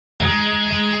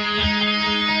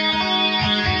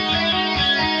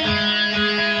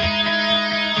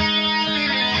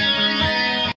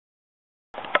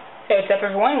up,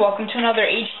 everyone? Welcome to another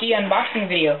HD unboxing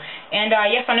video. And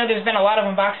yes, I know there's been a lot of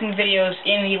unboxing videos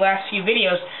in the last few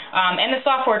videos, and the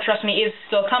software, trust me, is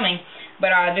still coming.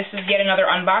 But this is yet another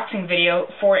unboxing video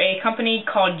for a company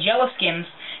called Gelaskins,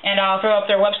 and I'll throw up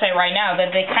their website right now.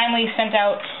 That they kindly sent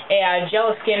out a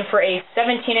Gelaskin for a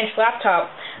 17-inch laptop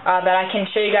that I can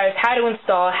show you guys how to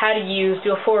install, how to use,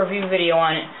 do a full review video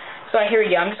on it. So here we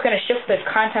go. I'm just going to shift the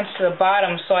contents to the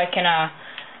bottom so I can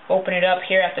open it up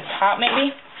here at the top,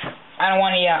 maybe. I don't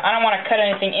want to cut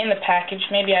anything in the package.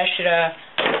 Maybe I should.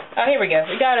 Oh, here we go.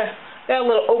 We got a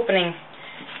little opening.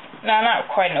 No, not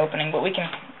quite an opening, but we can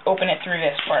open it through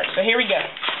this part. So here we go.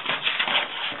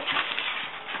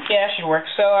 Yeah, that should work.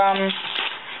 So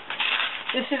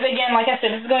this is, again, like I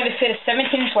said, this is going to fit a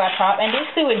 17-inch laptop, and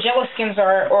basically what Gelaskins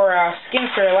are, or skins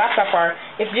for a laptop are,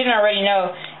 if you didn't already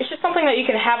know, it's just something that you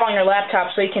can have on your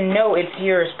laptop so you can know it's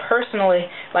yours personally.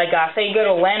 Like, say you go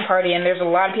to a LAN party and there's a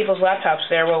lot of people's laptops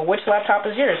there. Well, which laptop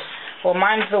is yours? Well,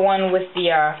 mine's the one with the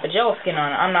Gelaskin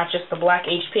on it. I'm not just the black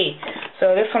HP.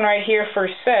 So this one right here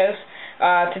first says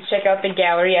to check out the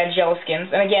gallery at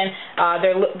Gelaskins. And again,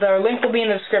 their link will be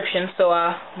in the description, so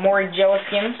more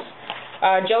Gelaskins.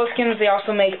 Gelaskins, they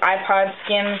also make iPod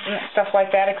skins and stuff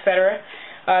like that, etc.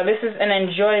 This is an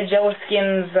Enjoy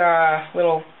Gelaskins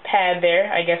little pad there.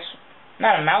 I guess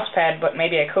not a mouse pad, but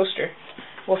maybe a coaster.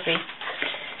 We'll see.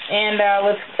 And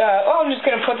I'm just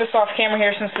going to put this off camera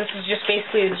here since this is just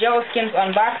basically the Gelaskins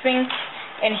unboxing.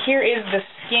 And here is the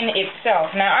skin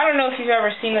itself. Now, I don't know if you've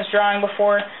ever seen this drawing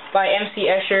before by MC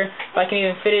Escher, if I can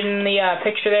even fit it in the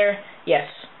picture there. Yes,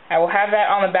 I will have that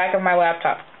on the back of my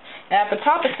laptop. And at the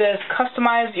top it says,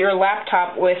 customize your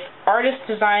laptop with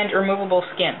artist-designed removable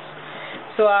skins.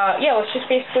 So, yeah, let's just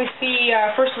basically see,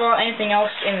 first of all, anything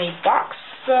else in the box.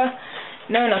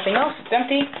 No, nothing else. It's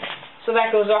empty. So that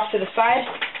goes off to the side.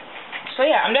 So,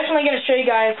 yeah, I'm definitely going to show you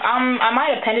guys. I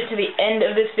might append it to the end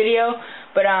of this video,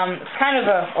 but it's kind of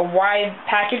a wide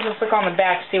package. Let's look on the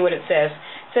back to see what it says.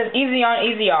 It says, easy on,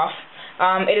 easy off.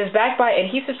 It is backed by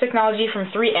adhesive technology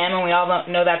from 3M, and we all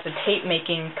know that's a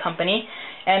tape-making company.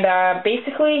 And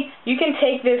basically, you can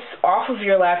take this off of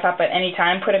your laptop at any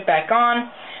time, put it back on.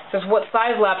 It says what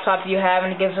size laptop you have,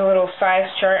 and it gives a little size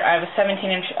chart. I have a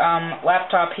 17-inch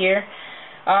laptop here.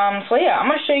 So yeah,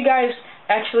 I'm going to show you guys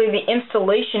actually the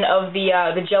installation of the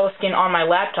Gelaskin on my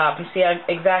laptop and see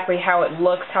exactly how it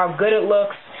looks, how good it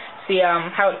looks, see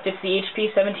how it fits the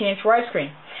HP 17-inch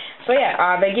widescreen. So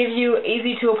yeah, they give you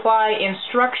easy-to-apply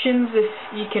instructions if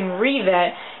you can read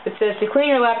that. It says to clean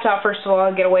your laptop, first of all,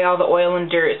 get away all the oil and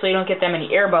dirt so you don't get that many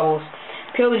air bubbles.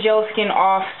 Peel the Gelaskin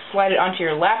off, slide it onto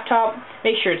your laptop,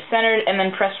 make sure it's centered, and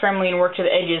then press firmly and work to the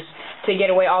edges to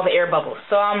get away all the air bubbles.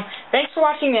 So thanks for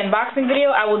watching the unboxing video.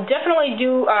 I will definitely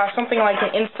do something like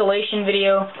an installation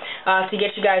video to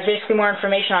get you guys basically more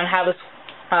information on how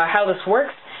this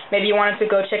works. Maybe you wanted to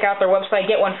go check out their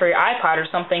website, get one for your iPod or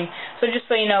something. So just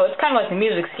so you know, it's kind of like the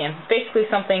music skin. It's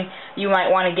basically something you might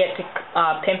want to get to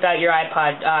pimp out your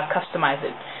iPod, customize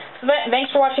it. So thanks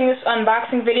for watching this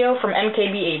unboxing video from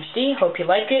MKBHD. Hope you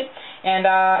like it. And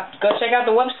go check out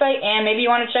the website, and maybe you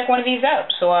want to check one of these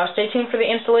out. So stay tuned for the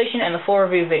installation and the full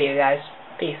review video, guys.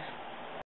 Peace.